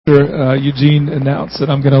Pastor Eugene announced that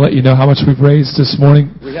I'm going to let you know how much we've raised this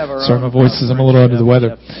morning. Sorry, my voice is, I'm a little under the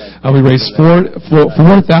weather. We raised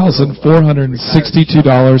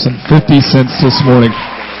 $4,462.50 this morning.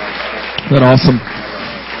 Isn't that awesome?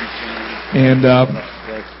 And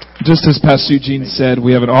just as Pastor Eugene said,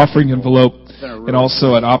 we have an offering envelope and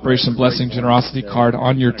also an Operation Blessing Generosity card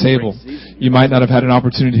on your table. You might not have had an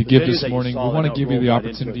opportunity to give this morning. We want to give you the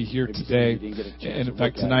opportunity here today, and in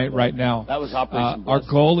fact tonight, right now. Our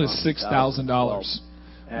goal is $6,000.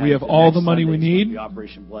 We have all the money we need.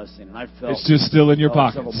 It's just still in your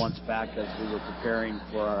pockets. Several months back as we were preparing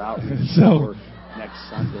for our outreach for next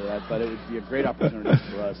Sunday, I thought it would be a great opportunity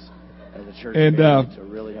for us as a church to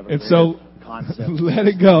really have a concept. Let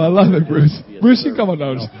it go. I love it, Bruce. Bruce, you come on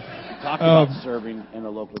notice. Talk about serving in a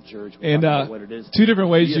local church. And two different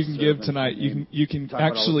ways you can give tonight. You can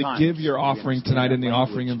actually give your offering tonight in the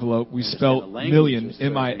offering envelope. We spell million,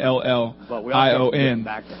 M-I-L-L-I-O-N.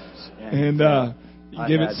 And you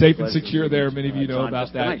give it safe and secure there. Many of you know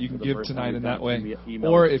about that. You can give tonight in that way.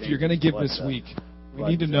 Or if you're going to give this week, we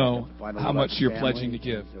need to know how much you're pledging to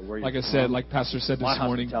give. Like I said, like Pastor said this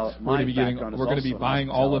morning, we're going to be giving. We're going to be buying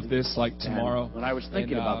all of this like tomorrow, and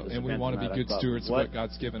we want to be good stewards of what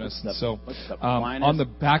God's given us. And so, on the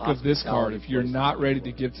back of this card, if you're not ready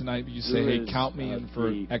to give tonight, but you say, "Hey, count me in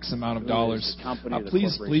for X amount of dollars,"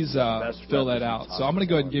 please fill that out. So I'm going to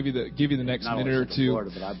go ahead and give you the next minute or two.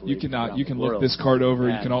 You can look this card over.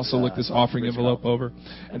 You can also look this offering envelope over,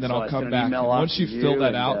 and then I'll come back. And once you fill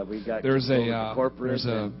that out, there's a corporate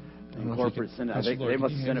send it. They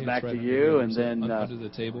must send it back to you, and then under the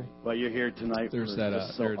table. Well, you're here tonight. There's that.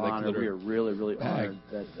 We are really, really honored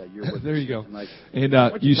that you're with there you go. Tonight. And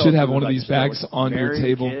you should have one of these bags on your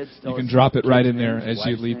table. You can drop it right in there as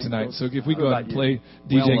you leave tonight. So if we go ahead and play,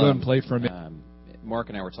 DJ, go ahead and play for a minute. Mark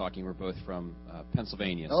and I were talking. We're both from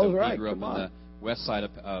Pennsylvania. So he grew up on the west side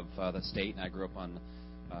of the state, and I grew up on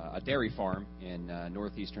a dairy farm in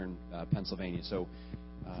northeastern Pennsylvania. So.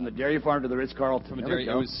 From the dairy farm to the Ritz-Carlton. From a dairy,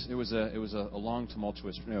 it was a long,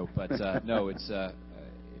 tumultuous but no, it's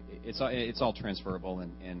all transferable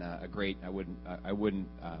and a great. I wouldn't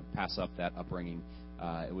pass up that upbringing.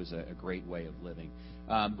 It was a great way of living.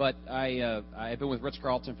 But I've been with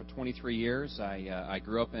Ritz-Carlton for 23 years. I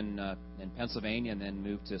grew up in Pennsylvania and then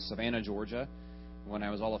moved to Savannah, Georgia, when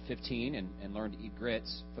I was all of 15 and learned to eat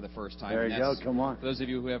grits for the first time. There you go. Come on. For those of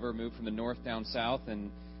you who ever moved from the north down south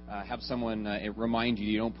and have someone remind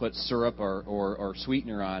you don't put syrup or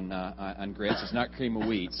sweetener on grits. It's not cream of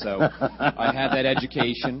wheat. So I had that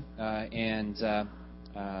education and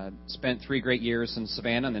spent 3 great years in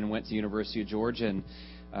Savannah, and then went to the University of Georgia. And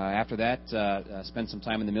after that, spent some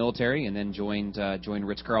time in the military, and then joined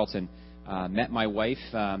Ritz-Carlton. Met my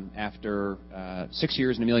wife after 6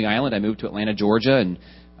 years in Amelia Island. I moved to Atlanta, Georgia, and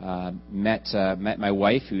met my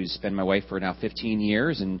wife, who's been my wife for now 15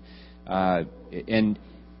 years, and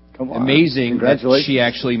amazing that she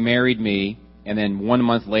actually married me, and then 1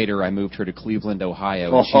 month later I moved her to Cleveland,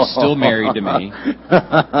 Ohio. And she's still married to me.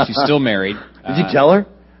 She's still married. Did you tell her?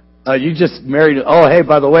 You just married. Oh, hey,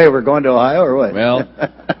 by the way, we're going to Ohio, or what? Well,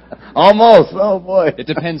 almost. Oh boy. It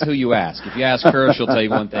depends who you ask. If you ask her, she'll tell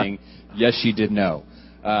you one thing. Yes, she did know.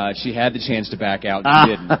 She had the chance to back out. She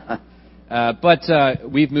didn't. But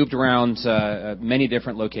we've moved around many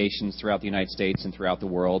different locations throughout the United States and throughout the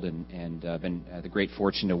world, and been the great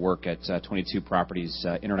fortune to work at 22 properties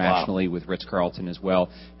internationally with Ritz-Carlton as well,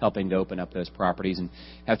 helping to open up those properties. And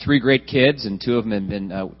have 3 great kids, and two of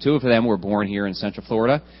them were born here in Central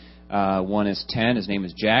Florida. One is 10. His name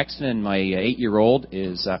is Jackson, and my 8-year-old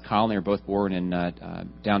is Colin. They were both born in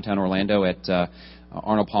downtown Orlando at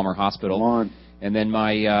Arnold Palmer Hospital. Come on. And then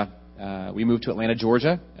we moved to Atlanta,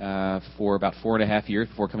 Georgia, for about 4.5 years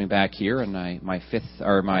before coming back here. And my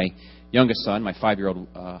youngest son, my 5-year-old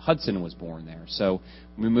Hudson, was born there. So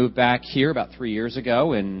we moved back here about 3 years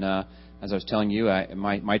ago. And as I was telling you,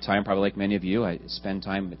 my time, probably like many of you, I spend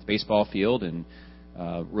time at the baseball field and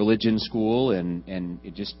religion school and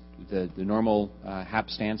it just the normal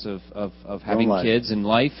hapstance of having kids in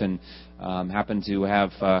life, and happen to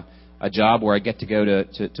have a job where I get to go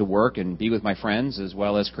to work and be with my friends as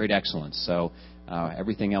well as create excellence. So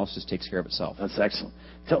everything else just takes care of itself. That's excellent.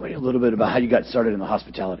 Tell me a little bit about how you got started in the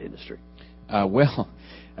hospitality industry. Well,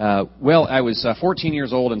 I was 14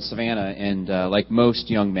 years old in Savannah, and like most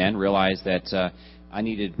young men, realized that I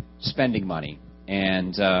needed spending money.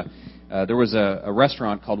 And there was a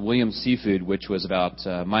restaurant called Williams Seafood, which was about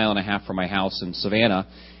 1.5 miles from my house in Savannah.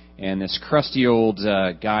 And this crusty old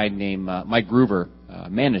guy named Mike Groover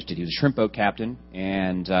managed it. He was a shrimp boat captain,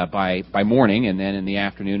 and by morning, and then in the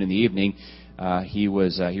afternoon and the evening, he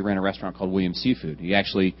ran a restaurant called Williams Seafood. He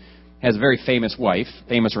actually has a very famous wife,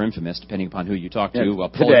 famous or infamous, depending upon who you talk to.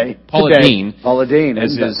 Paula Dean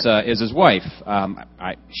is his wife.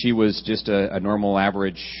 She was just a normal,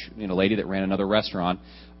 average, lady that ran another restaurant.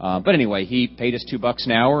 But anyway, he paid us $2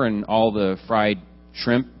 an hour and all the fried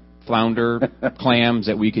shrimp, flounder, clams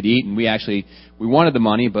that we could eat, and we wanted the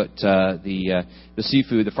money, but the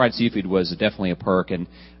seafood, the fried seafood, was definitely a perk. And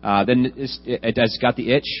then it just got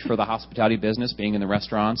the itch for the hospitality business, being in the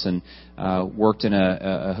restaurants, and worked in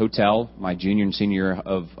a hotel my junior and senior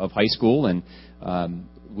of high school, and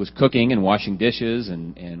was cooking and washing dishes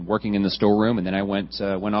and working in the storeroom. And then I went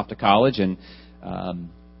off to college and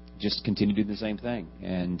just continued to do the same thing.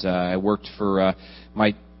 And I worked for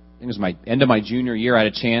it was my end of my junior year. I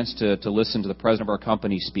had a chance to listen to the president of our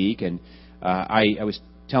company speak, and I was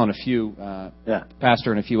telling a few,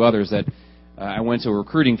 Pastor and a few others, that I went to a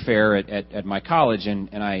recruiting fair at my college,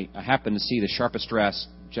 and I happened to see the sharpest dressed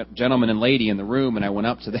gentleman and lady in the room, and I went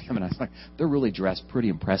up to them, and I was like, they're really dressed pretty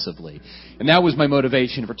impressively. And that was my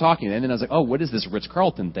motivation for talking to them. And then I was like, oh, what is this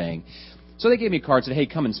Ritz-Carlton thing? So they gave me a card and said, hey,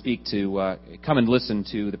 come and listen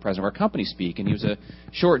to the president of our company speak. And he was a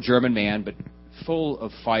short German man, but full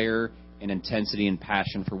of fire and intensity and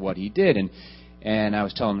passion for what he did. And I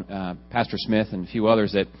was telling Pastor Smith and a few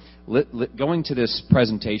others that going to this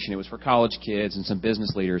presentation, it was for college kids and some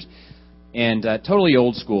business leaders, and totally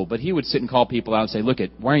old school, but he would sit and call people out and say,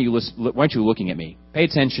 why aren't you looking at me? Pay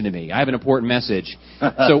attention to me. I have an important message.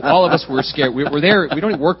 So all of us were scared. We were there. We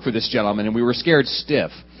don't work for this gentleman, and we were scared stiff.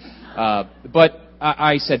 But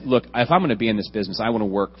I said, look, if I'm going to be in this business, I want to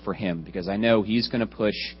work for him, because I know he's going to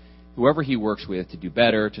push whoever he works with to do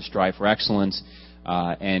better, to strive for excellence.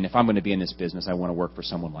 And if I'm going to be in this business, I want to work for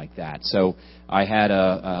someone like that. So I had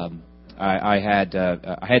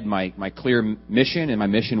my clear mission, and my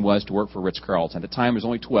mission was to work for Ritz-Carlton. At the time, there was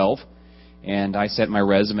only 12, and I sent my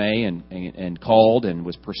resume and called and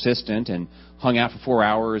was persistent and hung out for 4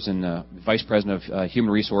 hours in the vice president of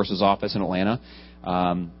human resources office in Atlanta,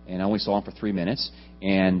 and I only saw him for 3 minutes.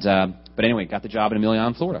 But anyway, got the job in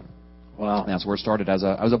Emilion, Florida. Wow. And that's where it started. I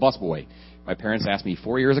was a busboy. My parents asked me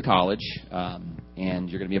 4 years of college, and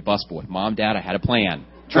you're going to be a busboy. Mom, Dad, I had a plan.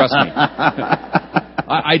 Trust me.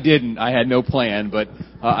 I didn't. I had no plan, but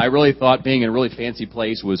I really thought being in a really fancy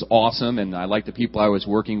place was awesome, and I liked the people I was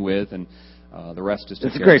working with, and the rest just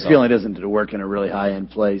took care of itself. It's a great feeling, isn't it, to work in a really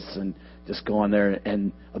high-end place and just go in there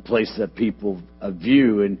and a place that people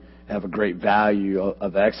view and have a great value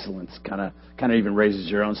of excellence. Kind of even raises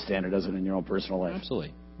your own standard, doesn't it, in your own personal life?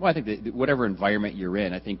 Absolutely. Well, I think that whatever environment you're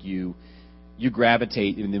in, I think you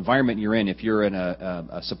gravitate in the environment you're in. If you're in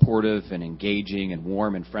a supportive and engaging and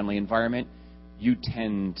warm and friendly environment, you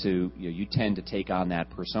tend to take on that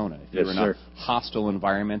persona. If you're in a hostile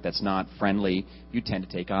environment that's not friendly, you tend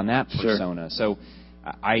to take on that persona. So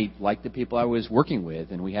I liked the people I was working with,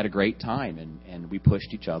 and we had a great time, and we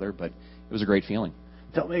pushed each other, but it was a great feeling.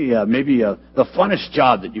 Tell me maybe the funnest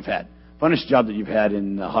job that you've had. Funnest job that you've had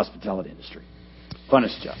in the hospitality industry.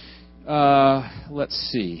 Funnest job. Let's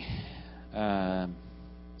see. I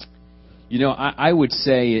would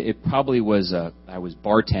say it probably was I was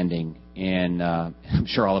bartending, and I'm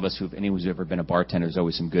sure all of us anyone who's ever been a bartender, there's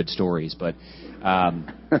always some good stories. But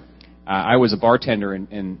I was a bartender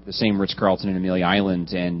in the same Ritz-Carlton in Amelia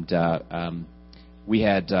Island, and we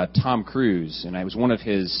had Tom Cruise, and I was one of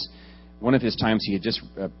his times. He had just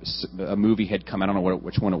a movie had come. I don't know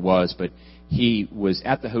which one it was, but he was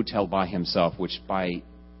at the hotel by himself, which by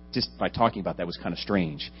talking about that was kind of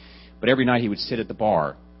strange. But every night he would sit at the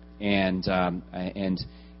bar, and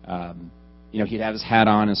he'd have his hat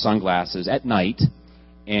on and sunglasses at night,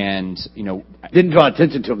 and didn't draw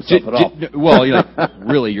attention to himself at all. Well,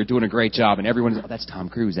 really, you're doing a great job, and everyone's that's Tom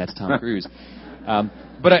Cruise, that's Tom Cruise.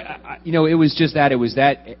 But it was just that. It was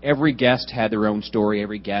that every guest had their own story.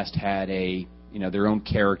 Every guest had their own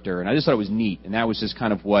character, and I just thought it was neat. And that was just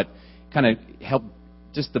kind of what kind of helped.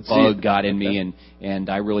 Just the bug got in me, and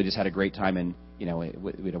I really just had a great time. And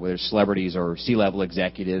whether celebrities or C-level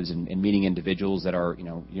executives and meeting individuals that are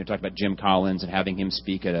you talked about Jim Collins and having him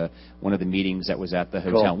speak at one of the meetings that was at the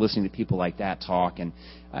hotel, listening to people like that talk, and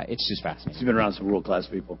it's just fascinating. You've been around some world-class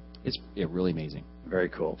people. It's really amazing. Very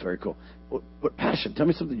cool, very cool. What passion? Tell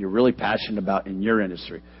me something you're really passionate about in your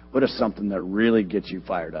industry. What is something that really gets you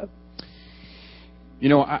fired up?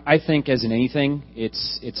 I think as in anything,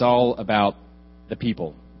 it's all about the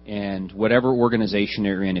people. And whatever organization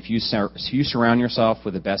you're in, if you surround yourself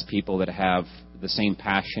with the best people that have the same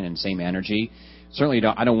passion and same energy, certainly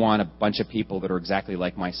I don't want a bunch of people that are exactly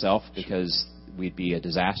like myself, because we'd be a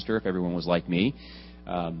disaster if everyone was like me.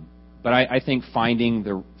 But I think finding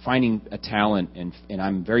a talent, and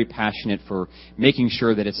I'm very passionate for making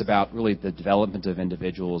sure that it's about really the development of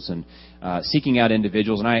individuals and seeking out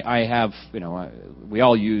individuals. And I have, we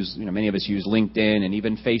all use, many of us use LinkedIn and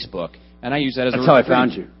even Facebook, and I use that as That's how I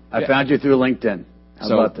found you. I found you through LinkedIn.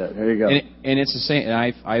 How about that? There you go. And it's the same.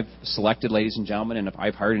 And I've selected, ladies and gentlemen, and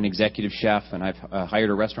I've hired an executive chef, and I've hired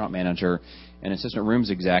a restaurant manager, an assistant rooms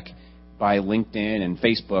exec by LinkedIn and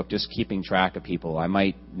Facebook, just keeping track of people.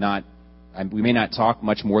 We may not talk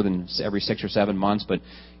much more than every 6 or 7 months, but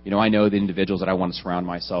I know the individuals that I want to surround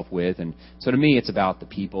myself with, and so to me, it's about the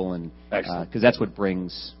people, and because that's what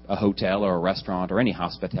brings a hotel or a restaurant or any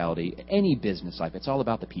hospitality, any business life. It's all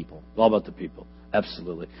about the people. All about the people.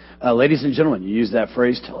 Absolutely. Ladies and gentlemen, you use that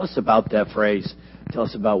phrase. Tell us about that phrase. Tell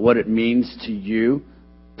us about what it means to you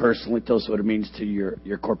personally. Tell us what it means to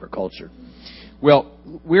your corporate culture. Well,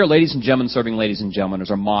 we are ladies and gentlemen serving ladies and gentlemen is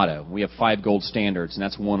our motto. We have 5 gold standards, and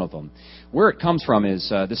that's one of them. Where it comes from is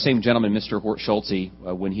this same gentleman, Mr. Hort Schulze,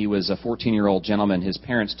 when he was a 14-year-old gentleman, his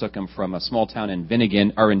parents took him from a small town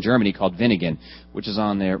in Germany called Vinnigen, which is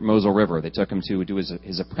on the Mosel River. They took him to do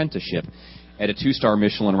his apprenticeship at a 2-star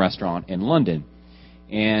Michelin restaurant in London.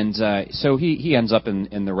 And so he ends up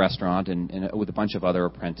in the restaurant and with a bunch of other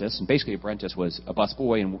apprentices. And basically, apprentice was a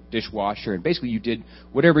busboy and dishwasher. And basically, you did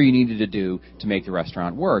whatever you needed to do to make the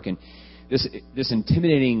restaurant work. And this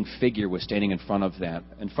intimidating figure was standing in front of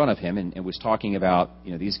him and was talking about,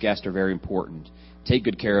 these guests are very important. Take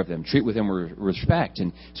good care of them. Treat with them with respect.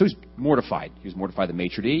 And so he was mortified. He was mortified of the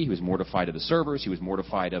maitre d'. He was mortified of the servers. He was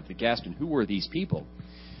mortified of the guest. And who were these people?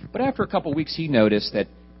 But after a couple of weeks, he noticed that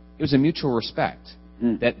it was a mutual respect.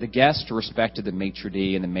 That the guests respected the maitre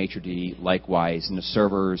d' and the maitre d' likewise, and the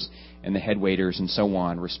servers and the head waiters and so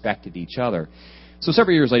on respected each other. So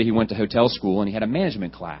several years later, he went to hotel school, and he had a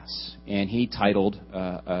management class. And he titled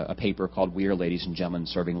a paper called We Are Ladies and Gentlemen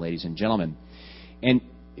Serving Ladies and Gentlemen. And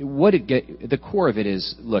the core of it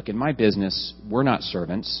is, look, in my business, we're not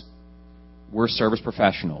servants. We're service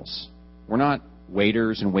professionals. We're not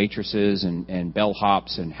waiters and waitresses and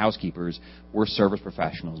bellhops and housekeepers. We're service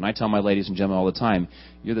professionals. And I tell my ladies and gentlemen all the time,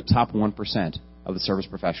 you're the top 1% of the service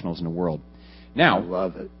professionals in the world. Now, I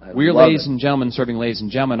love it. We Are Ladies and Gentlemen Serving Ladies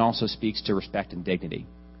and Gentlemen also speaks to respect and dignity.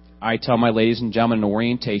 I tell my ladies and gentlemen in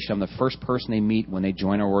orientation, I'm the first person they meet when they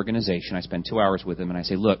join our organization. I spend 2 hours with them, and I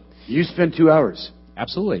say, look. You spend 2 hours?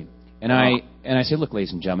 Absolutely. And I say, look,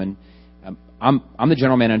 ladies and gentlemen, I'm the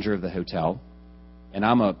general manager of the hotel, and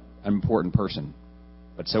I'm an important person.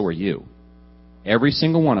 But so are you. Every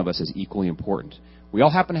single one of us is equally important. We all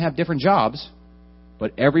happen to have different jobs,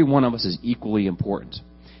 but every one of us is equally important.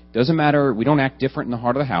 Doesn't matter. We don't act different in the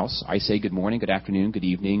heart of the house. I say good morning, good afternoon, good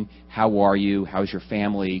evening. How are you? How's your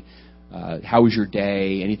family? How was your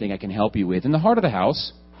day? Anything I can help you with? In the heart of the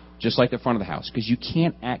house, just like the front of the house, because you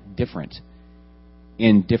can't act different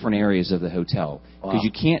in different areas of the hotel. Because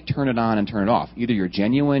you can't turn it on and turn it off. Either you're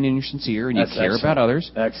genuine and you're sincere and you care about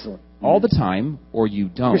others. Excellent. All the time, or you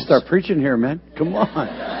don't. You start preaching here, man. Come on.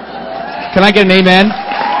 Can I get an amen?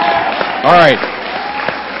 All right.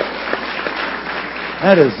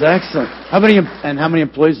 That is excellent. How many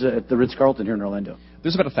employees at the Ritz-Carlton here in Orlando?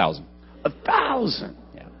 There's about 1,000. 1,000?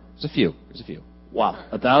 Yeah. There's a few. Wow.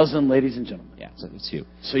 1,000 ladies and gentlemen. Yeah, so it's few.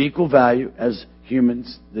 So equal value as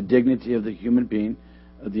humans, the dignity of the human being,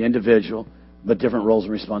 of the individual, but different roles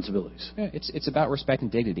and responsibilities. Yeah, it's about respect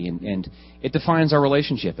and dignity, and it defines our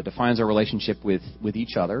relationship. It defines our relationship with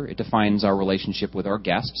each other. It defines our relationship with our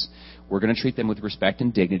guests. We're going to treat them with respect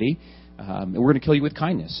and dignity, and we're going to kill you with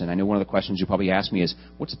kindness. And I know one of the questions you probably ask me is,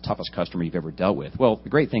 what's the toughest customer you've ever dealt with? Well, the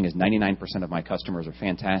great thing is 99% of my customers are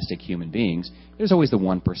fantastic human beings. There's always the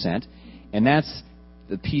 1%, and that's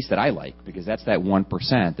the piece that I like, because that's that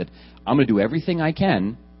 1% that I'm going to do everything I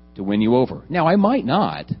can to win you over. Now, I might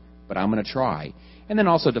not, but I'm going to try. And then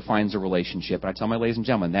also defines a relationship. And I tell my ladies and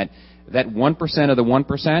gentlemen that 1% of the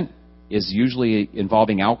 1% is usually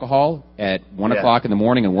involving alcohol at 1 o'clock in the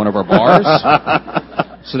morning in one of our bars.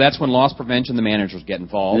 So that's when loss prevention, the managers get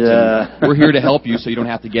involved. Yeah. And we're here to help you so you don't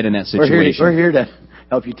have to get in that situation. We're here to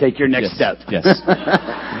help you take your next step. Yes.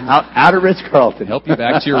 out of Ritz-Carlton. Help you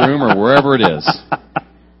back to your room or wherever it is.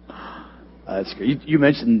 That's great. You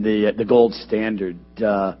mentioned the gold standard.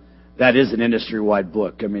 That is an industry-wide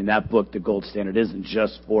book. I mean, that book, The Gold Standard, isn't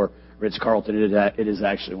just for Ritz-Carlton. It is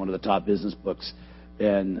actually one of the top business books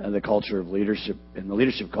in the culture of leadership, in the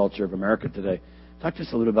leadership culture of America today. Talk to us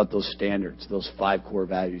a little about those standards, those 5 core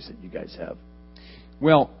values that you guys have.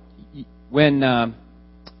 Well, when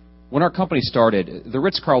our company started, the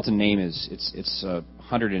Ritz-Carlton name it's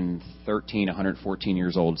 113, 114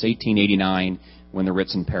 years old. It's 1889 when the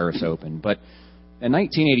Ritz in Paris opened. But in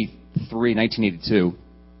 1983, 1982,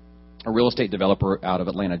 a real estate developer out of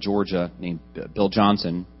Atlanta, Georgia, named Bill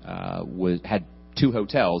Johnson, had 2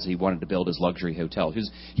 hotels. He wanted to build his luxury hotel.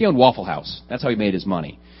 He owned Waffle House. That's how he made his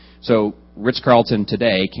money. So Ritz-Carlton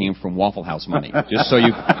today came from Waffle House money. Just so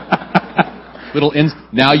you...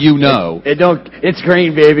 now you know. It's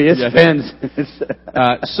green, baby. It's Pens.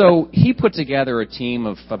 So he put together a team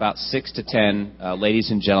of about 6 to 10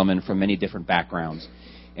 ladies and gentlemen from many different backgrounds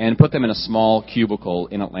and put them in a small cubicle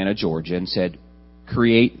in Atlanta, Georgia, and said,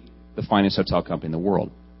 create the finest hotel company in the world.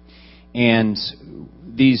 And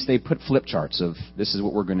they put flip charts of this is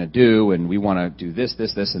what we're going to do, and we want to do this,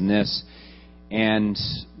 this, this, and this. And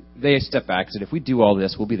they stepped back and said, if we do all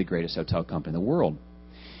this, we'll be the greatest hotel company in the world.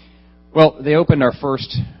 Well, they opened our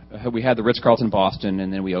first, we had the Ritz-Carlton Boston,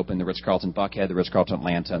 and then we opened the Ritz-Carlton Buckhead, the Ritz-Carlton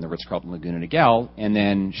Atlanta, and the Ritz-Carlton Laguna Niguel. And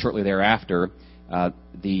then shortly thereafter, by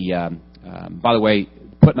the way,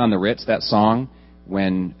 Putting on the Ritz, that song,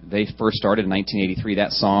 when they first started in 1983,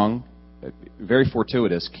 that song, very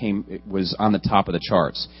fortuitous, it was on the top of the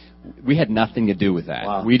charts. We had nothing to do with that.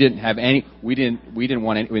 Wow. We didn't have any. We didn't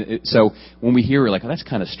want any. So when we hear, we're like, oh, that's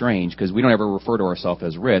kind of strange because we don't ever refer to ourselves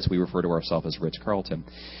as Ritz. We refer to ourselves as Ritz-Carlton.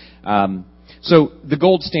 So the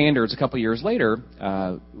gold standards. A couple of years later,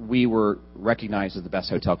 we were recognized as the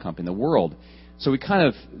best hotel company in the world. So we kind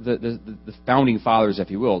of the founding fathers,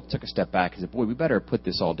 if you will, took a step back and said, boy, we better put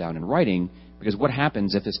this all down in writing. Because what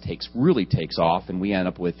happens if this really takes off and we end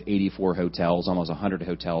up with 84 hotels, almost 100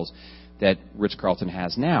 hotels that Ritz-Carlton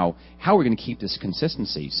has now, how are we going to keep this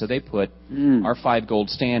consistency? So they put our 5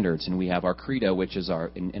 gold standards, and we have our credo, which is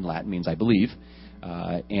in Latin means I believe,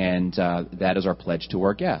 and that is our pledge to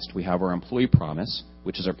our guest. We have our employee promise,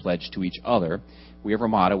 which is our pledge to each other. We have our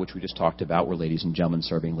motto, which we just talked about, we're ladies and gentlemen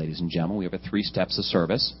serving ladies and gentlemen. We have 3 steps of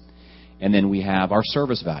service, and then we have our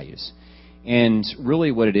service values. And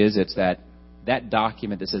really what it is, it's that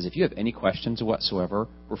document that says if you have any questions whatsoever,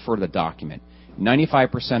 refer to the document.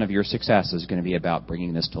 95% of your success is going to be about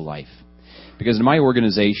bringing this to life. Because in my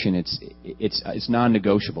organization, it's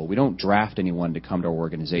non-negotiable. We don't draft anyone to come to our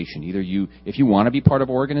organization. If you want to be part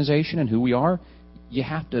of our organization and who we are, you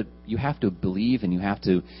have to believe and you have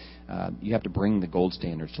to bring the gold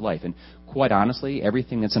standards to life. And quite honestly,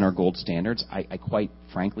 everything that's in our gold standards, I quite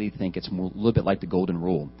frankly think it's a little bit like the golden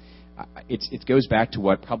rule. It goes back to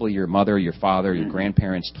what probably your mother, your father, your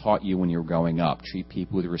grandparents taught you when you were growing up. Treat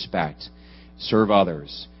people with respect. Serve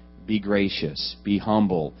others. Be gracious. Be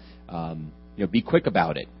humble. Be quick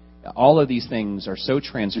about it. All of these things are so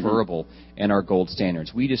transferable in our gold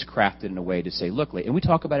standards. We just craft it in a way to say, look, and we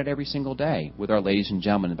talk about it every single day with our ladies and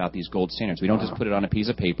gentlemen about these gold standards. We don't just put it on a piece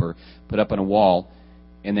of paper, put it up on a wall,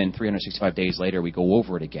 and then 365 days later, we go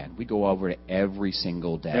over it again. We go over it every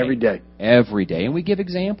single day. Every day. Every day. And we give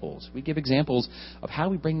examples. We give examples of how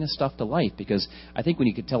we bring this stuff to life. Because I think when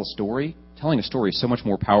you could tell a story, telling a story is so much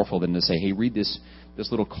more powerful than to say, hey, read this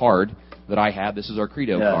little card that I have. This is our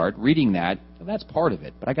Credo card. Reading that, that's part of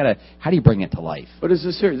it. But how do you bring it to life? What is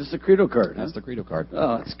this here? This is the Credo card. That's the Credo card.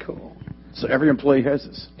 Oh, that's cool. So every employee has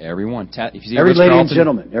this? Everyone. If you see every lady and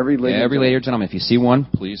gentleman. Every lady or gentleman. If you see one,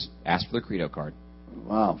 please ask for the Credo card.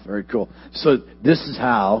 Wow, very cool. So this is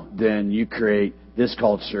how then you create this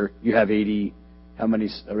culture. You have 80, how many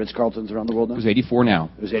Ritz-Carltons around the world now? There's 84 now.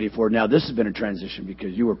 There's 84 now. This has been a transition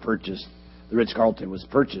because you were purchased, the Ritz-Carlton was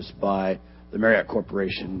purchased by the Marriott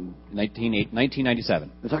Corporation.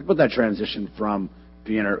 1997. Let's talk about that transition from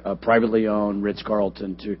being a privately owned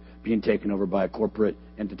Ritz-Carlton to being taken over by a corporate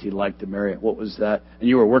entity like the Marriott. What was that? And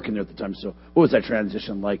you were working there at the time, so what was that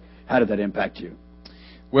transition like? How did that impact you?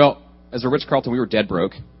 Well, as a Ritz-Carlton, we were dead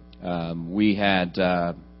broke. We had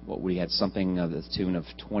something of the tune of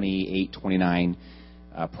 28, 29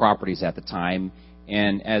 properties at the time.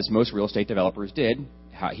 And as most real estate developers did,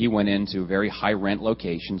 he went into very high rent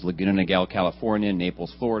locations: Laguna Niguel, California;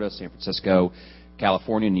 Naples, Florida; San Francisco,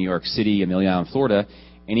 California; New York City; Amelia Island, Florida.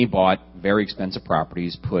 And he bought very expensive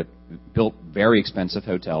properties, built very expensive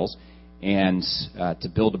hotels, and to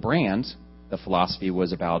build a brand, the philosophy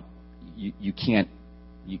was about you can't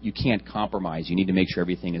compromise. You need to make sure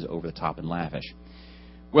everything is over the top and lavish.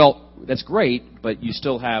 Well, that's great, but you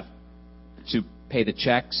still have to pay the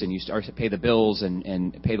checks and you start to pay the bills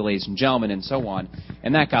and pay the ladies and gentlemen and so on,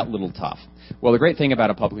 and that got a little tough. Well, the great thing about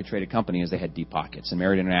a publicly traded company is they had deep pockets, and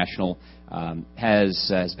Marriott International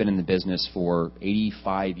has been in the business for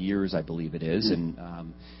 85 years, I believe it is,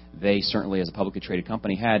 and they certainly, as a publicly traded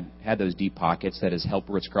company, had those deep pockets that has helped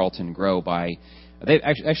Ritz-Carlton grow by. They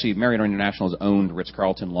actually Marriott International has owned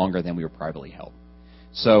Ritz-Carlton longer than we were privately held.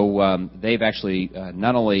 So they've actually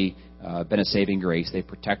not only been a saving grace, they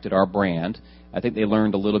protected our brand. I think they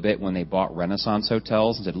learned a little bit when they bought Renaissance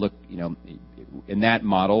Hotels and said, look, in that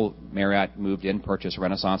model, Marriott moved in, purchased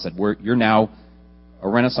Renaissance, said, you're now a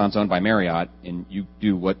Renaissance owned by Marriott, and you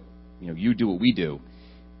do what we do.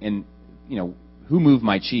 And, Who Moved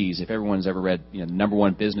My Cheese, if everyone's ever read the number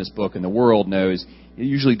one business book in the world, knows it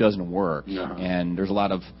usually doesn't work. No. And there's a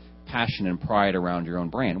lot of passion and pride around your own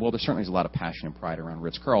brand. Well, there certainly is a lot of passion and pride around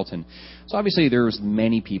Ritz-Carlton. So obviously there's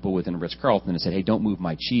many people within Ritz-Carlton that said, hey, don't move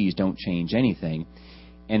my cheese, don't change anything.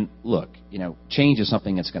 And look, change is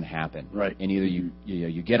something that's going to happen. Right. And either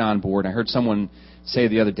you get on board. I heard someone say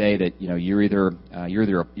the other day that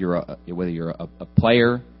whether you're a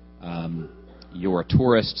player, you're a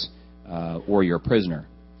tourist, or you're a prisoner.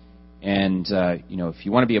 And if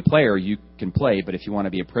you want to be a player, you can play. But if you want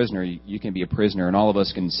to be a prisoner, you can be a prisoner. And all of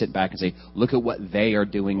us can sit back and say, look at what they are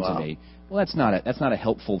doing today. Well, that's not a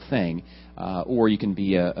helpful thing. Or you can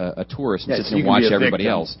be a tourist and sit and watch everybody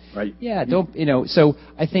else. Right. Yeah, So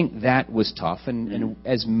I think that was tough. And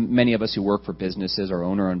as many of us who work for businesses or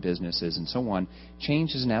own our own businesses and so on,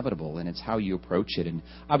 change is inevitable, and it's how you approach it. And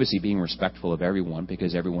obviously being respectful of everyone,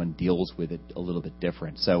 because everyone deals with it a little bit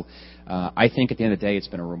different. So I think at the end of the day, it's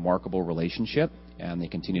been a remarkable relationship, and they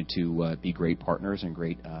continue to be great partners and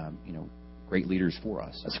great leaders for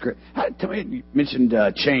us. That's great. Tell me, you mentioned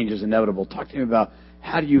change is inevitable. Talk to me about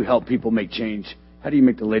how do you help people make change? How do you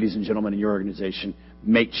make the ladies and gentlemen in your organization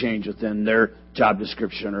make change within their job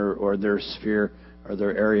description or their sphere or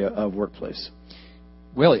their area of workplace?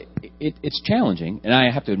 Well, it's challenging, and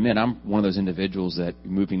I have to admit, I'm one of those individuals that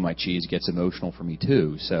moving my cheese gets emotional for me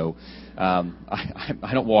too. So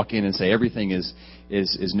I don't walk in and say everything is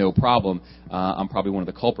no problem. I'm probably one of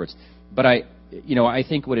the culprits, but I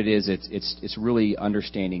think what it is, it's really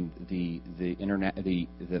understanding the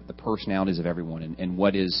personalities of everyone and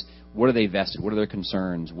what are they vested, what are their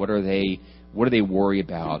concerns, what do they worry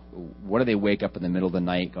about, what do they wake up in the middle of the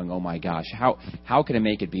night going, oh my gosh, how can I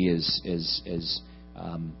make it be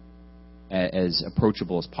as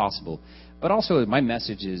approachable as possible? But also my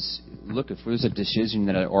message is, look, if there's a decision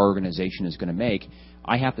that our organization is going to make,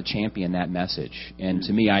 I have to champion that message. And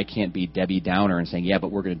to me, I can't be Debbie Downer and saying, yeah,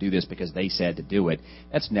 but we're going to do this because they said to do it.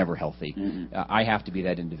 That's never healthy. I have to be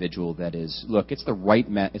that individual that is, look, it's the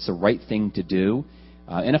right thing to do.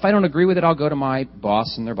 And if I don't agree with it, I'll go to my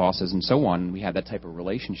boss and their bosses and so on. We have that type of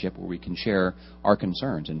relationship where we can share our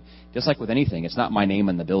concerns. And just like with anything, it's not my name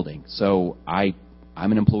in the building. So I'm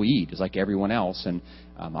an employee, just like everyone else, and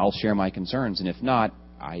I'll share my concerns. And if not,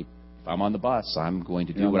 if I'm on the bus, I'm going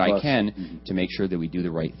to do what I can to make sure that we do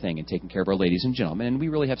the right thing and taking care of our ladies and gentlemen. And we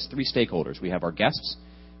really have three stakeholders. We have our guests,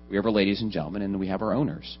 we have our ladies and gentlemen, and we have our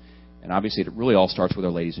owners. And obviously, it really all starts with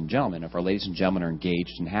our ladies and gentlemen. If our ladies and gentlemen are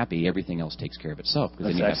engaged and happy, everything else takes care of itself. Because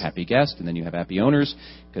then you have happy guests, and then you have happy owners,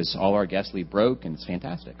 because all our guests leave broke, and it's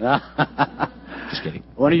fantastic. Just kidding.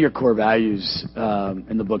 One of your core values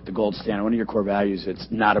in the book, The Gold Standard, one of your core values, it's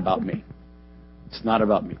not about me. It's not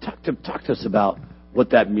about me. Talk to us about what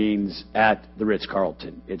that means at the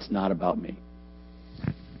Ritz-Carlton. It's not about me.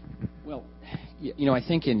 Well, I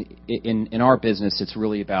think in our business, it's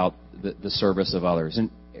really about the service of others. And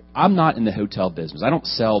I'm not in the hotel business. I don't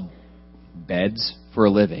sell beds for a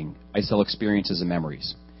living. I sell experiences and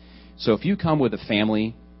memories. So if you come with a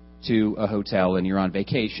family to a hotel and you're on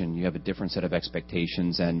vacation, you have a different set of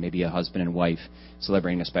expectations than maybe a husband and wife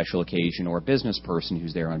celebrating a special occasion or a business person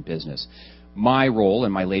who's there on business. My role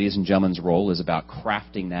and my ladies and gentlemen's role is about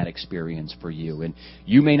crafting that experience for you. And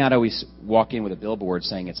you may not always walk in with a billboard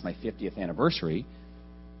saying it's my 50th anniversary.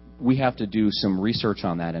 We have to do some research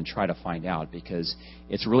on that and try to find out, because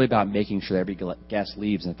it's really about making sure every guest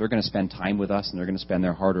leaves. And if they're going to spend time with us and they're going to spend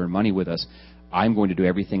their hard-earned money with us, I'm going to do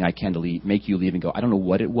everything I can to make you leave and go, I don't know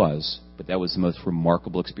what it was, but that was the most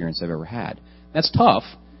remarkable experience I've ever had. That's tough,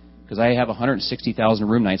 because I have 160,000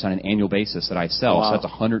 room nights on an annual basis that I sell. Wow. So that's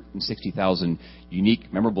 160,000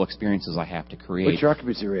 unique, memorable experiences I have to create. What's your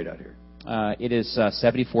occupancy rate out here? It is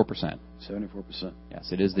 74%. 74%.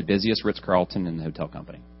 Yes, it is the busiest Ritz-Carlton in the hotel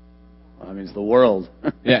company. I mean, it's the world.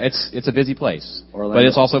 Yeah, it's a busy place, Orlando. But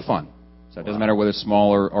it's also fun. So it doesn't matter whether it's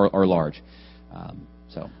small or large.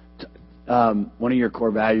 One of your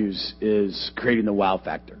core values is creating the wow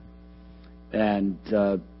factor. And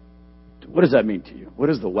what does that mean to you? What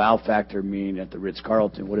does the wow factor mean at the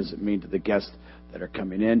Ritz-Carlton? What does it mean to the guests that are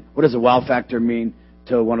coming in? What does the wow factor mean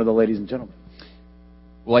to one of the ladies and gentlemen?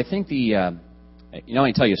 Well, I think let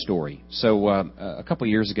me tell you a story. So a couple of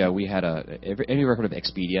years ago, we had have you ever heard of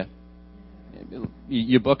Expedia?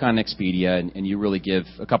 You book on Expedia, and you really give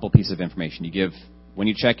a couple pieces of information. You give when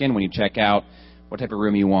you check in, when you check out, what type of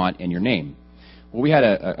room you want, and your name. Well, we had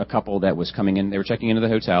a couple that was coming in. They were checking into the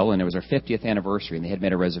hotel, and it was their 50th anniversary, and they had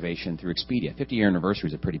made a reservation through Expedia. 50-year anniversary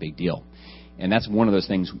is a pretty big deal. And that's one of those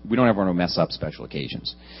things. We don't ever want to mess up special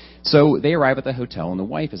occasions. So they arrive at the hotel, and the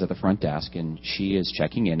wife is at the front desk, and she is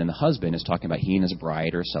checking in, and the husband is talking about he and his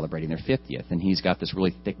bride are celebrating their 50th, and he's got this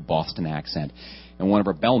really thick Boston accent. And one of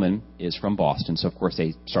our bellmen is from Boston, so of course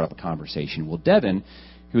they start up a conversation. Well, Devin,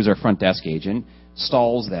 who's our front desk agent,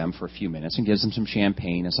 stalls them for a few minutes and gives them some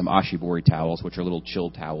champagne and some ashibori towels, which are little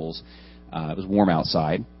chilled towels. It was warm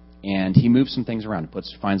outside. And he moves some things around,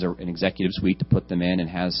 finds an executive suite to put them in, and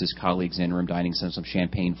has his colleagues in room dining, send some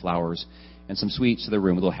champagne, flowers, and some sweets to the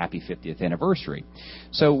room with a little happy 50th anniversary.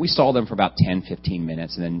 So we stall them for about 10, 15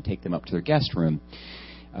 minutes and then take them up to their guest room.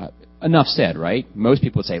 Enough said, right? Most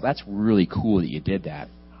people would say, that's really cool that you did that.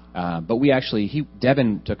 But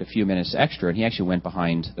Devin took a few minutes extra, and he actually went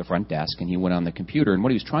behind the front desk, and he went on the computer, and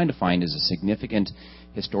what he was trying to find is a significant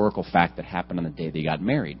historical fact that happened on the day they got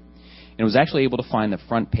married. And was actually able to find the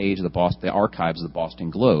front page of the archives of the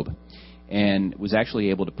Boston Globe, and was actually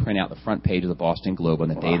able to print out the front page of the Boston Globe on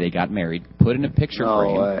the day they got married, put in a picture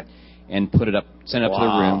frame, and put it up, sent it up to the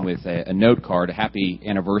room with a note card, a happy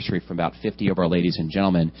anniversary from about 50 of our ladies and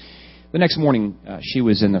gentlemen. The next morning, she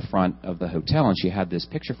was in the front of the hotel, and she had this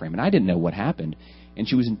picture frame, and I didn't know what happened, and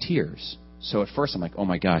she was in tears. So at first I'm like, oh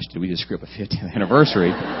my gosh, did we just screw up a 50th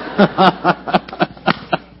anniversary?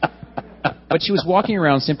 But she was walking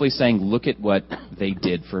around simply saying, look at what they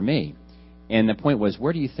did for me. And the point was,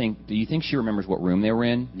 do you think she remembers what room they were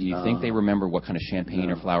in? Do you think they remember what kind of champagne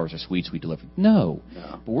or flowers or sweets we delivered? No.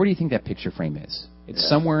 But where do you think that picture frame is? It's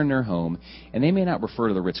somewhere in their home, and they may not refer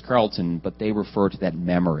to the Ritz-Carlton, but they refer to that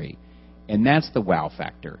memory. And that's the wow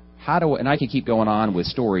factor. And I could keep going on with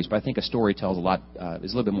stories, but I think a story tells a lot,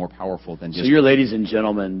 is a little bit more powerful than just... So your ladies and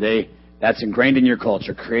gentlemen, that's ingrained in your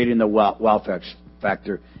culture, creating the wow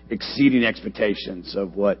factor, exceeding expectations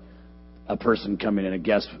of what a person coming in, a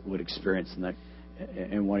guest, would experience in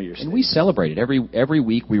one of your states. And we celebrate it. Every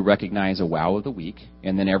week we recognize a wow of the week,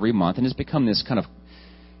 and then every month, and it's become this kind of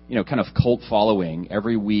cult following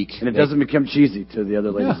every week. And it doesn't become cheesy to the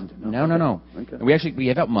other ladies. No. Okay. And we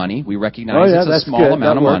give out money. We recognize it's a small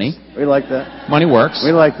amount of money. We like that. Money works.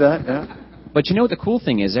 We like that, yeah. But you know what the cool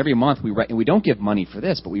thing is? Every month we don't give money for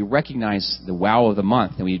this, but we recognize the wow of the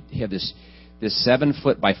month, and we have this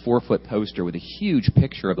 7-foot by 4-foot poster with a huge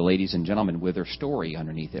picture of the ladies and gentlemen with their story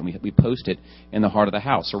underneath it, and we post it in the heart of the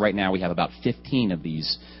house. So right now we have about 15 of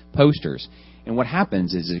these posters. And what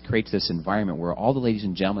happens is it creates this environment where all the ladies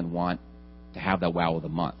and gentlemen want to have that wow of the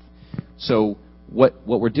month. So what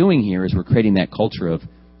we're doing here is we're creating that culture of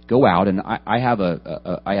go out, and I have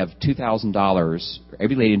 $2,000.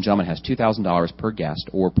 Every lady and gentleman has $2,000 per guest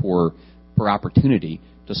or per opportunity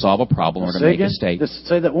to solve a problem or to make a mistake. Just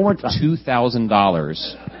say that one more time.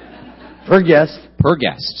 $2,000 per guest. Per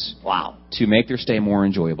guest. Wow. To make their stay more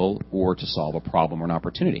enjoyable or to solve a problem or an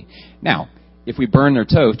opportunity. Now, if we burn their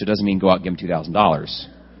toast, it doesn't mean go out and give them $2,000.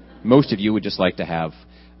 Most of you would just like to have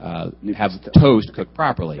toast cooked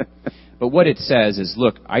properly. But what it says is,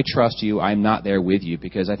 look, I trust you. I'm not there with you,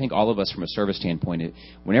 because I think all of us from a service standpoint,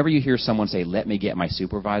 whenever you hear someone say, let me get my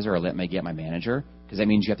supervisor or let me get my manager, because that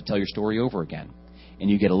means you have to tell your story over again. And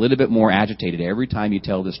you get a little bit more agitated every time you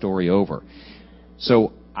tell the story over.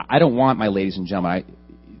 So I don't want my ladies and gentlemen,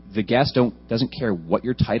 the guest doesn't care what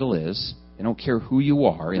your title is. They don't care who you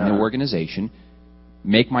are in the organization.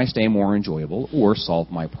 Make my stay more enjoyable or solve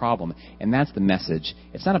my problem. And that's the message.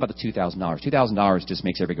 It's not about the $2,000. $2,000 just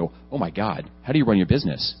makes everybody go, oh, my God, how do you run your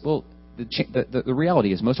business? Well, the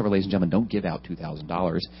reality is most of our ladies and gentlemen don't give out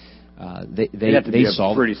 $2,000. They have to be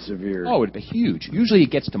pretty severe. Oh, it'd be huge. Usually it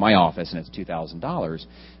gets to my office and it's $2,000,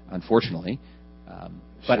 unfortunately.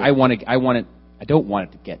 But I don't want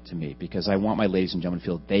it to get to me, because I want my ladies and gentlemen to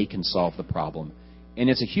feel they can solve the problem. And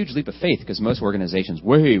it's a huge leap of faith, because most organizations,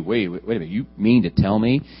 wait a minute, you mean to tell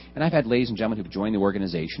me? And I've had ladies and gentlemen who've joined the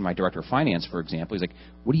organization. My director of finance, for example, he's like,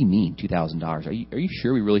 what do you mean, $2,000? Are you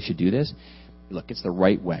sure we really should do this? Look, it's the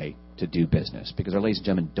right way to do business, because our ladies and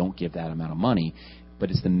gentlemen don't give that amount of money, but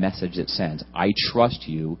it's the message it sends. I trust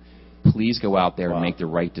you. Please go out there and make the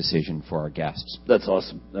right decision for our guests. That's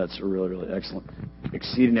awesome. That's really, really excellent.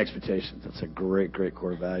 Exceeding expectations. That's a great, great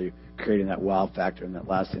core value. Creating that wow factor and that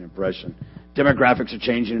lasting impression. Demographics are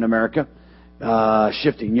changing in America.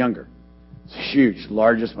 Shifting younger. It's huge.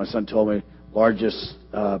 My son told me, largest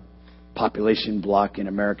population block in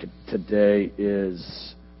America today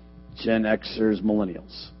is Gen Xers,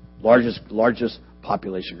 millennials. Largest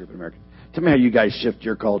population group in America. Tell me how you guys shift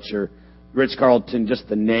your culture. Ritz-Carlton, just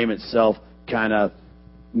the name itself, kind of,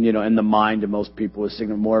 in the mind of most people, is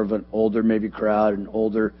signaling more of an older maybe crowd, an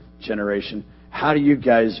older generation. How do you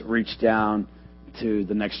guys reach down to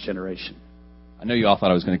the next generation? I know you all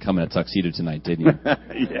thought I was going to come in a tuxedo tonight, didn't you?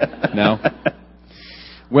 Yeah. No?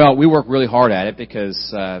 Well, we work really hard at it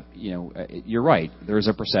because, you're right. There's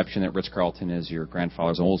a perception that Ritz-Carlton is your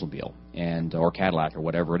grandfather's Oldsmobile or Cadillac or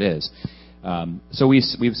whatever it is. So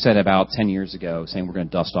we've said about 10 years ago, saying we're going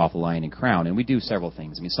to dust off the Lion and Crown, and we do several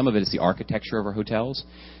things. I mean, some of it is the architecture of our hotels.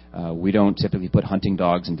 We don't typically put hunting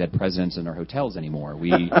dogs and dead presidents in our hotels anymore.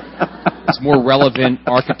 It's more relevant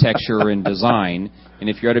architecture and design. And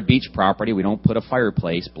if you're at a beach property, we don't put a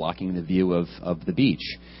fireplace blocking the view of the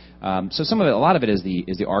beach. So a lot of it is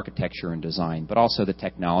the architecture and design, but also the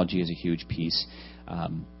technology is a huge piece.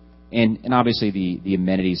 And obviously the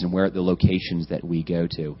amenities and where the locations that we go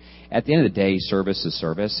to. At the end of the day, service is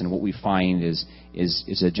service, and what we find is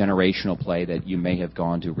a generational play that you may have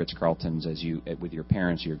gone to Ritz-Carlton's with your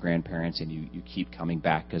parents or your grandparents, and you keep coming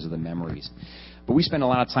back because of the memories. But we spend a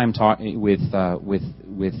lot of time with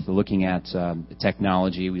looking at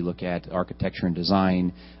technology. We look at architecture and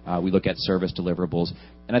design. We look at service deliverables,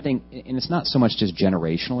 and I think, and it's not so much just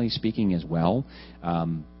generationally speaking as well.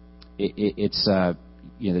 It's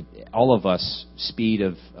all of us, speed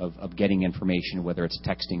of getting information, whether it's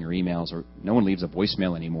texting or emails, or no one leaves a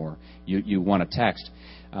voicemail anymore. You want to text.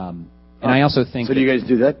 And I also think... So do you guys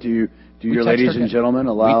do that? Do your ladies and gentlemen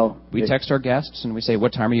allow... We text our guests, and we say,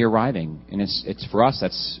 what time are you arriving? And it's for us,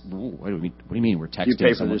 that's... What do you mean we're texting? Do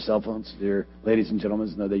you pay for their cell phones? Do your ladies and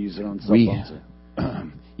gentlemen know they use it on cell phones?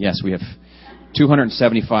 Yes, we have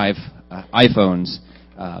 275 iPhones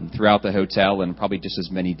throughout the hotel, and probably just as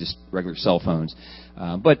many just regular cell phones.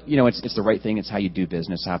 But it's the right thing. It's how you do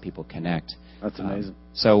business, how people connect. That's amazing.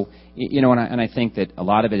 So and I think that a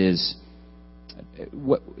lot of it is.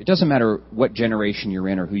 It doesn't matter what generation you're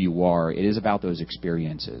in or who you are. It is about those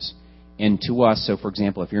experiences. And to us, so for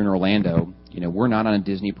example, if you're in Orlando, we're not on a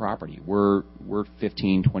Disney property. We're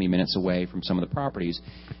 15, 20 minutes away from some of the properties,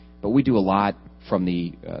 but we do a lot from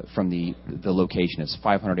the location. It's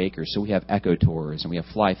 500 acres, so we have eco tours and we have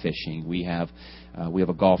fly fishing. We have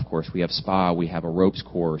a golf course. We have spa. We have a ropes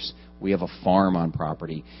course. We have a farm on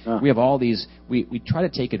property. We have all these. We try to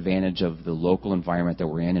take advantage of the local environment that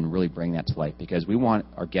we're in and really bring that to life, because we want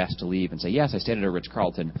our guests to leave and say, yes, I stayed at a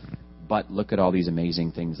Ritz-Carlton, but look at all these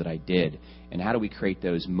amazing things that I did. And how do we create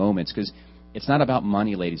those moments? Because it's not about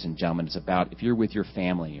money, ladies and gentlemen. It's about if you're with your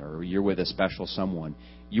family or you're with a special someone,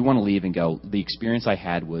 you want to leave and go, the experience I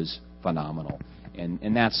had was phenomenal.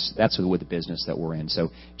 And that's with the business that we're in. So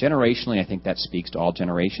generationally, I think that speaks to all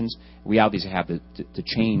generations. We obviously have to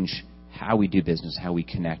change how we do business, how we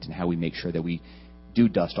connect, and how we make sure that we do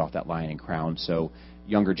dust off that Lion and Crown so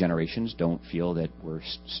younger generations don't feel that we're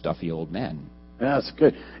stuffy old men. Yeah, that's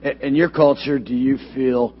good. In your culture, do you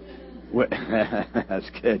feel... That's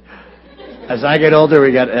good. As I get older,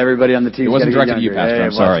 we got everybody on the team. It wasn't directed at you, Pastor. Hey,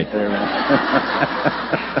 I'm sorry.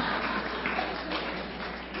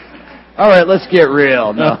 All right, let's get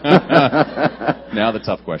real. No. Now the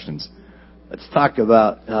tough questions. Let's talk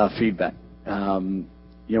about feedback. One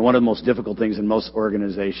of the most difficult things in most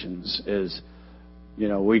organizations is,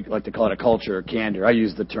 we like to call it a culture of candor. I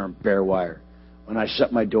use the term bare wire. When I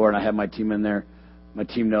shut my door and I have my team in there, my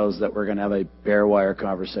team knows that we're going to have a bare wire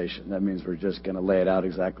conversation. That means we're just going to lay it out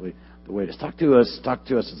exactly the way it is. Talk to us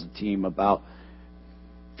as a team about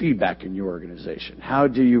feedback in your organization. How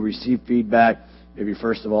do you receive feedback? Maybe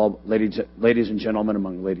first of all, ladies and gentlemen,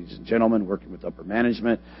 among ladies and gentlemen, working with upper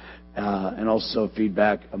management, and also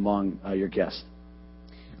feedback among your guests.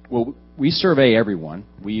 Well, we survey everyone.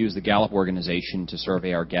 We use the Gallup organization to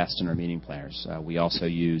survey our guests and our meeting planners. We also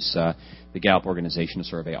use the Gallup organization to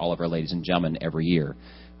survey all of our ladies and gentlemen every year.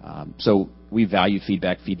 So we value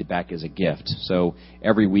feedback. Feedback is a gift. So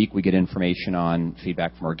every week we get information on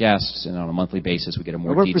feedback from our guests, and on a monthly basis we get a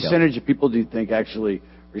more detailed. What percentage of people do you think actually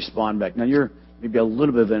respond back? Now, you're maybe a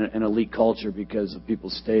little bit of an elite culture because if people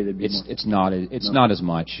stay, they'd be more... It's not as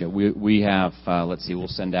much. We have, let's see, we'll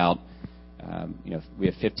send out, we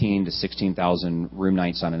have 15 to 16,000 room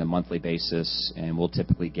nights on a monthly basis, and we'll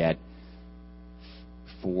typically get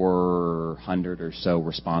 400 or so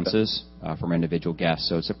responses from individual guests.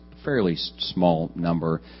 So it's a fairly small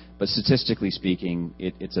number, but statistically speaking,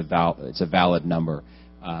 it's a valid number.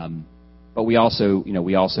 But we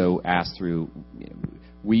also ask through.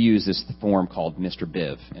 We use this form called Mr.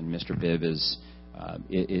 Biv, and Mr. Biv is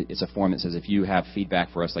it's a form that says if you have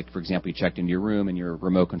feedback for us, like for example, you checked into your room and your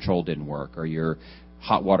remote control didn't work, or your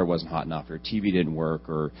hot water wasn't hot enough, or your TV didn't work,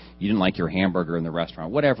 or you didn't like your hamburger in the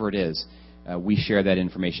restaurant, whatever it is. we share that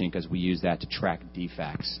information because we use that to track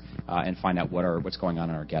defects and find out what's going on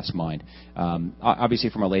in our guest's mind. Obviously,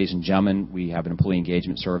 from our ladies and gentlemen, we have an employee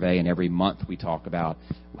engagement survey, and every month we talk about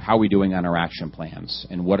how are we doing on our action plans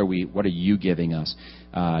and what are you giving us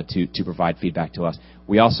to provide feedback to us.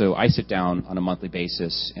 I sit down on a monthly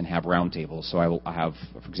basis and have roundtables. So I have,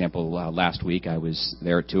 for example, last week I was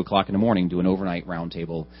there at 2:00 in the morning doing an overnight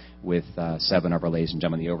roundtable with 7 of our ladies and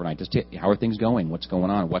gentlemen the overnight. Just how are things going? What's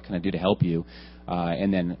going on? What can I do to help you?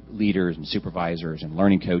 And then leaders and supervisors and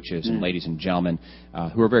learning coaches and ladies and gentlemen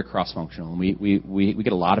who are very cross-functional. And we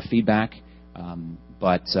get a lot of feedback. And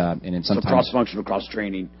then sometimes cross-functional,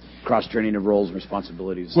 cross-training of roles and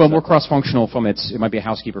responsibilities. Well, more cross-functional it might be a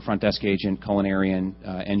housekeeper, front desk agent, culinarian,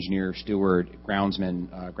 engineer, steward, groundsman,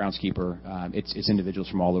 groundskeeper. It's individuals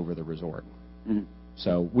from all over the resort. Mm-hmm.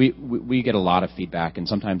 So we get a lot of feedback, and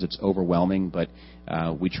sometimes it's overwhelming, but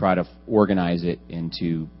we try to organize it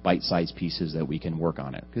into bite-sized pieces that we can work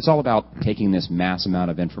on it. It's all about taking this mass amount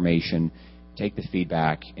of information, take the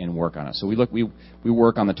feedback, and work on it. So we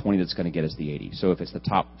work on the 20 that's going to get us the 80. So if it's the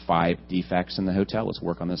top 5 defects in the hotel, let's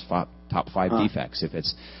work on those top 5 defects. If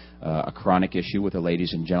it's a chronic issue with the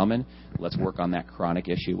ladies and gentlemen, let's work on that chronic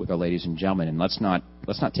issue with our ladies and gentlemen. And let's not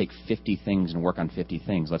take 50 things and work on 50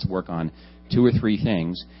 things. Let's work on 2 or 3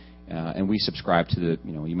 things. And we subscribe to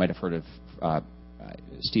you might have heard of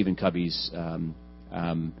Stephen Covey's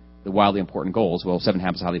the wildly important goals. Well, 7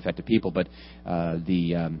 Habits of Highly Effective People, but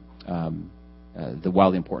the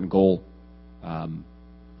wildly important goal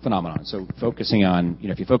phenomenon. So focusing on,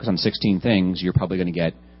 if you focus on 16 things, you're probably going to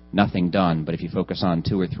get nothing done. But if you focus on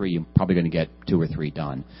 2 or 3, you're probably going to get 2 or 3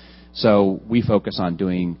 done. So we focus on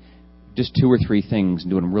doing just 2 or 3 things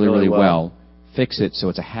and doing them really well. Fix it so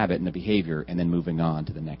it's a habit and a behavior, and then moving on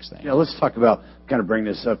to the next thing. Yeah, let's talk about, kind of bring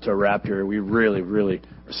this up to a wrap here. We really, really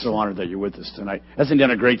are so honored that you're with us tonight. Hasn't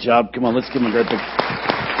done a great job. Come on, let's give him a great big...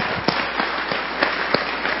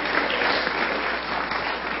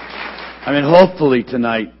 hopefully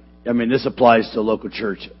tonight, this applies to a local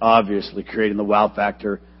church, obviously, creating the wow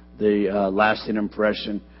factor, the lasting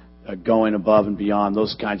impression, going above and beyond,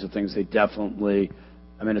 those kinds of things. They definitely,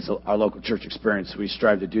 it's our local church experience. We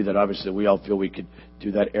strive to do that. Obviously, we all feel we could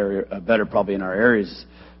do that area better probably in our areas.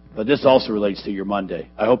 But this also relates to your Monday.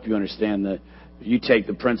 I hope you understand that you take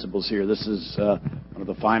the principles here. This is one of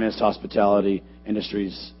the finest hospitality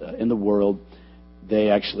industries in the world. They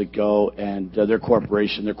actually go and their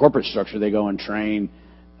corporate structure, they go and train.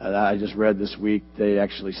 I just read this week,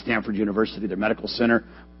 Stanford University, their medical center,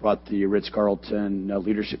 brought the Ritz-Carlton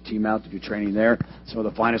leadership team out to do training there. Some of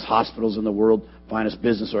the finest hospitals in the world, finest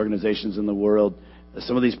business organizations in the world.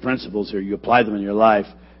 Some of these principles here, you apply them in your life,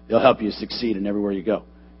 they'll help you succeed in everywhere you go.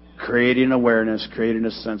 Creating awareness, creating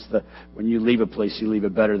a sense that when you leave a place, you leave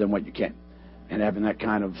it better than what you came. And having that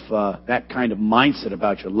kind of mindset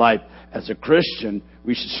about your life. As a Christian,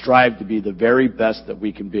 we should strive to be the very best that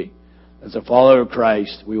we can be. As a follower of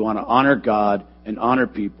Christ, we want to honor God and honor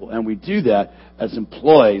people. And we do that as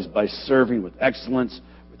employees by serving with excellence,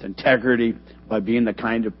 with integrity, by being the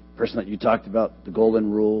kind of person that you talked about, the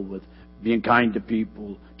golden rule, with being kind to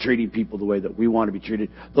people, treating people the way that we want to be treated.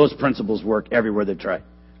 Those principles work everywhere they try.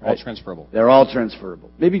 Right? All transferable. They're all transferable.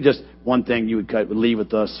 Maybe just one thing you would leave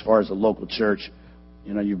with us as far as a local church.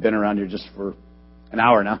 You've been around here just for an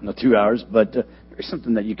hour now, not 2 hours, but there's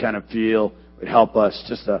something that you kind of feel would help us.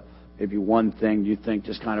 Just maybe one thing you think,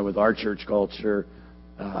 just kind of with our church culture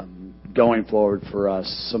going forward for us,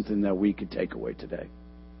 something that we could take away today.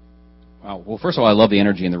 Wow. Well, first of all, I love the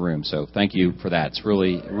energy in the room, so thank you for that. It's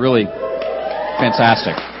really, really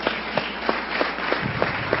fantastic.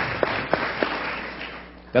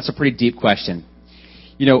 That's a pretty deep question.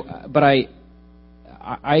 But I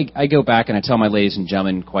go back and I tell my ladies and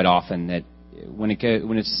gentlemen quite often that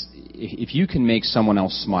if you can make someone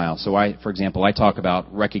else smile. So for example, I talk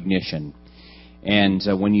about recognition, and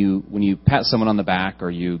when you pat someone on the back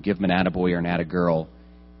or you give them an attaboy or an attagirl,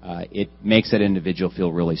 it makes that individual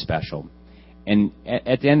feel really special. And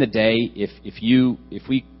at the end of the day, if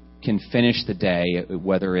we can finish the day,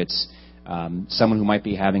 whether it's someone who might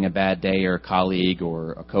be having a bad day, or a colleague,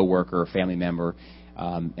 or a coworker, or a family member,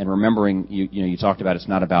 and remembering, you talked about it's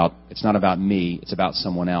not about me, it's about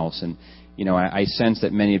someone else. And I sense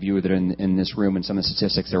that many of you that are in this room, and some of the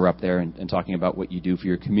statistics that are up there, and talking about what you do for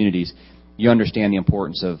your communities, you understand the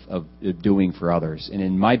importance of doing for others. And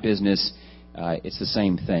in my business, it's the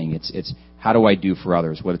same thing. It's how do I do for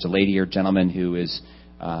others? Whether it's a lady or gentleman who is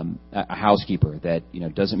a housekeeper that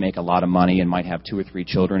doesn't make a lot of money and might have 2 or 3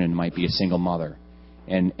 children and might be a single mother,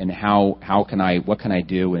 and what can I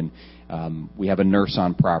do? And We have a nurse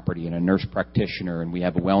on property and a nurse practitioner, and we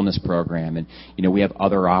have a wellness program, and we have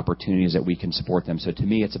other opportunities that we can support them. So to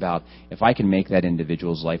me, it's about if I can make that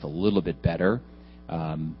individual's life a little bit better,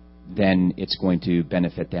 then it's going to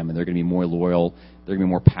benefit them, and they're going to be more loyal, they're going to be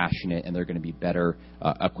more passionate, and they're going to be better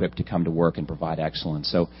equipped to come to work and provide excellence.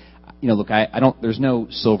 So, look, there's no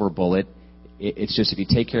silver bullet. It's just if you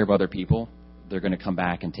take care of other people, they're going to come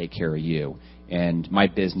back and take care of you. And my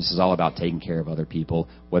business is all about taking care of other people,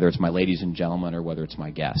 whether it's my ladies and gentlemen or whether it's my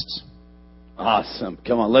guests. Awesome.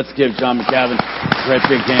 Come on, let's give John McCavin a great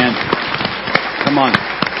big hand. Come on.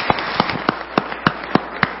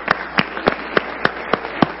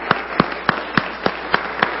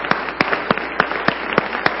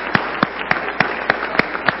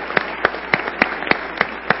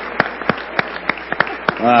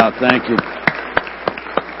 Wow, thank you.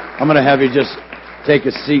 I'm going to have you just take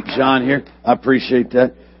a seat, John, here. I appreciate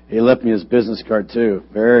that. He left me his business card, too.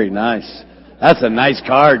 Very nice. That's a nice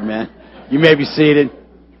card, man. You may be seated.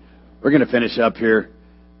 We're going to finish up here.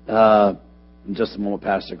 In just a moment,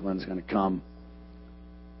 Pastor Glenn's going to come.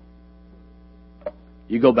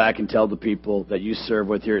 You go back and tell the people that you serve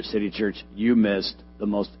with here at City Church, you missed the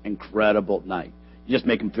most incredible night. You just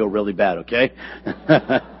make them feel really bad, okay?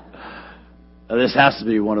 This has to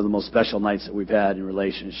be one of the most special nights that we've had in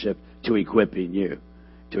relationship to equipping you.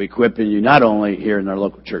 To equipping you not only here in our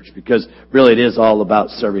local church, because really it is all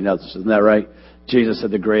about serving others. Isn't that right? Jesus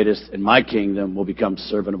said the greatest in my kingdom will become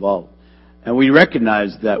servant of all. And we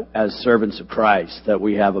recognize that as servants of Christ, that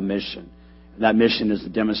we have a mission. And that mission is to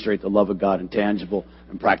demonstrate the love of God in tangible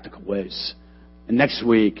and practical ways. And next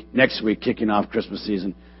week, kicking off Christmas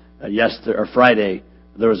season, Friday,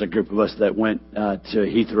 there was a group of us that went to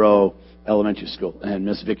Heathrow Elementary School, and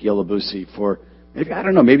Miss Vicki Olabusi for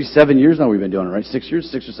maybe 7 years now we've been doing it, right? 6 or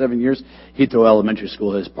 7 years. Heathrow Elementary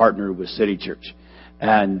School has partnered with City Church,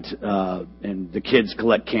 and the kids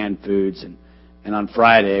collect canned foods, and on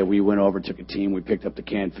Friday we went over, took a team, we picked up the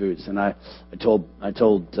canned foods, and I told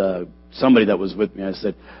somebody that was with me, I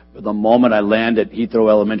said, the moment I land at Heathrow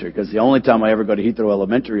Elementary, because the only time I ever go to Heathrow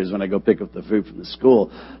Elementary is when I go pick up the food from the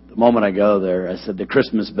school. The moment I go there, I said, the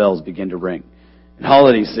Christmas bells begin to ring. And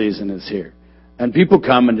holiday season is here. And people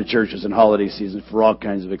come into churches in holiday season for all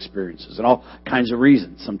kinds of experiences and all kinds of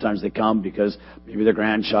reasons. Sometimes they come because maybe their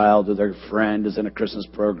grandchild or their friend is in a Christmas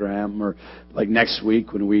program, or like next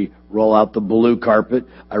week when we roll out the blue carpet.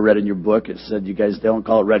 I read in your book, it said you guys don't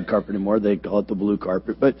call it red carpet anymore. They call it the blue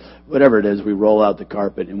carpet. But whatever it is, we roll out the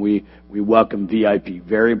carpet and we welcome VIP,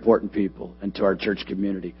 very important people, into our church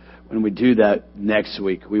community. When we do that next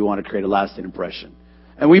week, we want to create a lasting impression.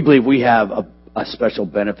 And we believe we have a special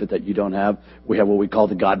benefit that you don't have. We have what we call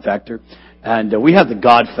the God factor. And we have the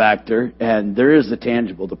God factor, and there is the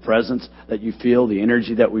tangible, the presence that you feel, the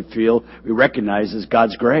energy that we feel, we recognize as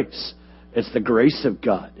God's grace. It's the grace of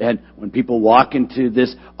God. And when people walk into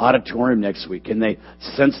this auditorium next week and they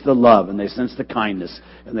sense the love and they sense the kindness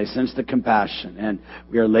and they sense the compassion, and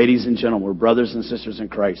we are ladies and gentlemen, we're brothers and sisters in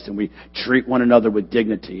Christ, and we treat one another with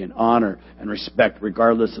dignity and honor and respect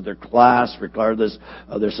regardless of their class, regardless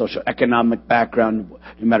of their socioeconomic background,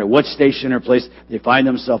 no matter what station or place they find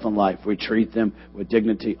themselves in life, we treat them with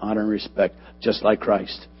dignity, honor, and respect, just like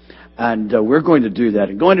Christ. And we're going to do that.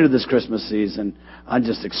 And going into this Christmas season, I'm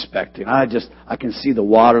just expecting. I can see the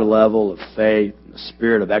water level of faith, and the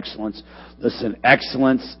spirit of excellence. Listen,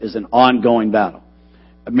 excellence is an ongoing battle.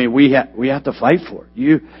 I mean, we have to fight for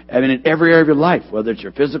it. In every area of your life, whether it's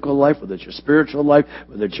your physical life, whether it's your spiritual life,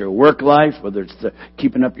 whether it's your work life, whether it's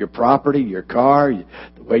keeping up your property, your car,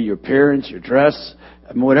 the way your appearance, your dress.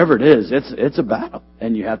 I mean, whatever it is, it's a battle,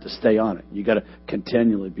 and you have to stay on it. You got to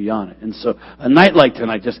continually be on it. And so, a night like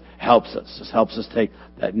tonight just helps us take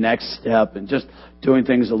that next step and just doing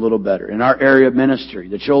things a little better. In our area of ministry,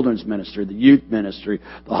 the children's ministry, the youth ministry,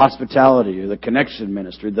 the hospitality, or the connection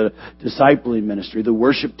ministry, the discipling ministry, the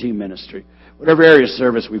worship team ministry, whatever area of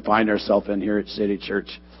service we find ourselves in here at City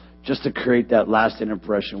Church, just to create that lasting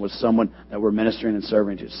impression with someone that we're ministering and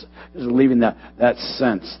serving to. Just leaving that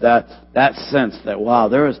sense that, wow,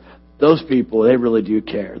 those people, they really do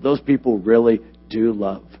care. Those people really do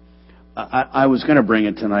love. I was going to bring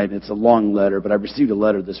it tonight. It's a long letter, but I received a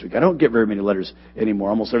letter this week. I don't get very many letters anymore.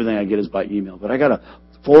 Almost everything I get is by email. But I got a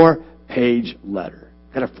 4-page letter.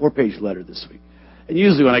 I got a 4-page letter this week. And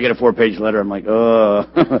usually when I get a 4-page letter, I'm like, oh,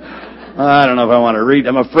 I don't know if I want to read.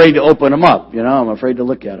 I'm afraid to open them up. I'm afraid to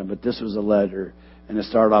look at them. But this was a letter, and it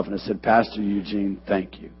started off and it said, Pastor Eugene,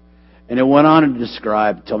 thank you. And it went on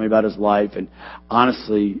to tell me about his life. And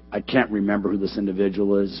honestly, I can't remember who this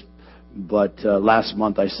individual is. But last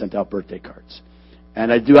month I sent out birthday cards.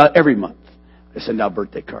 And I do every month. I send out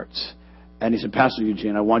birthday cards. And he said, Pastor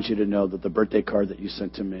Eugene, I want you to know that the birthday card that you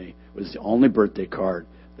sent to me was the only birthday card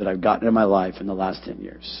that I've gotten in my life in the last 10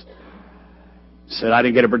 years. He said, I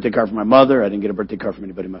didn't get a birthday card from my mother. I didn't get a birthday card from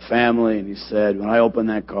anybody in my family. And he said, when I opened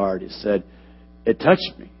that card, he said, it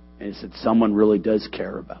touched me. And he said, someone really does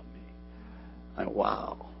care about me. I went,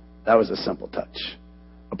 wow, that was a simple touch.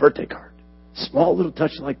 A birthday card. Small little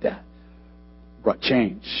touch like that brought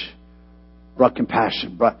change, brought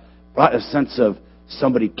compassion, brought a sense of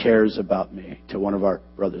somebody cares about me to one of our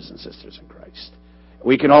brothers and sisters in Christ.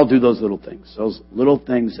 We can all do those little things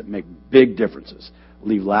that make big differences,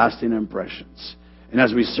 leave lasting impressions. And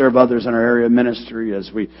as we serve others in our area of ministry, as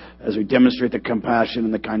we demonstrate the compassion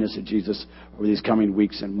and the kindness of Jesus over these coming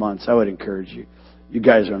weeks and months, I would encourage you. You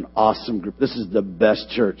guys are an awesome group. This is the best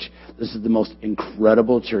church. This is the most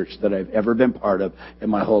incredible church that I've ever been part of in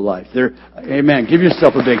my whole life. Amen. Give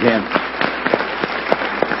yourself a big hand.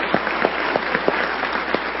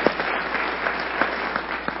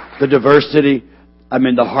 The diversity,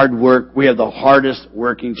 the hard work. We have the hardest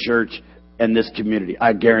working church in this community.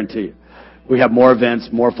 I guarantee you. We have more events,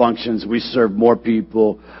 more functions. We serve more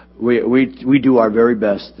people. We do our very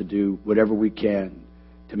best to do whatever we can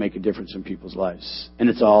to make a difference in people's lives. And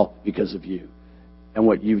it's all because of you and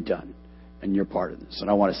what you've done and you're part of this. And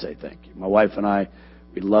I want to say thank you. My wife and I,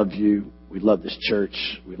 we love you. We love this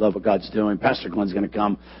church. We love what God's doing. Pastor Glenn's going to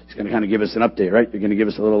come. He's going to kind of give us an update, right? You're going to give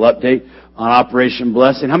us a little update on Operation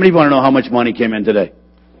Blessing. How many of you want to know how much money came in today?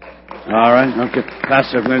 All right. Okay.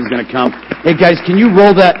 Pastor Glenn's going to come. Hey, guys, can you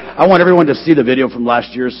roll that? I want everyone to see the video from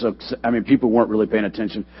last year. So, people weren't really paying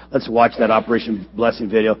attention. Let's watch that Operation Blessing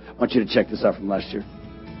video. I want you to check this out from last year.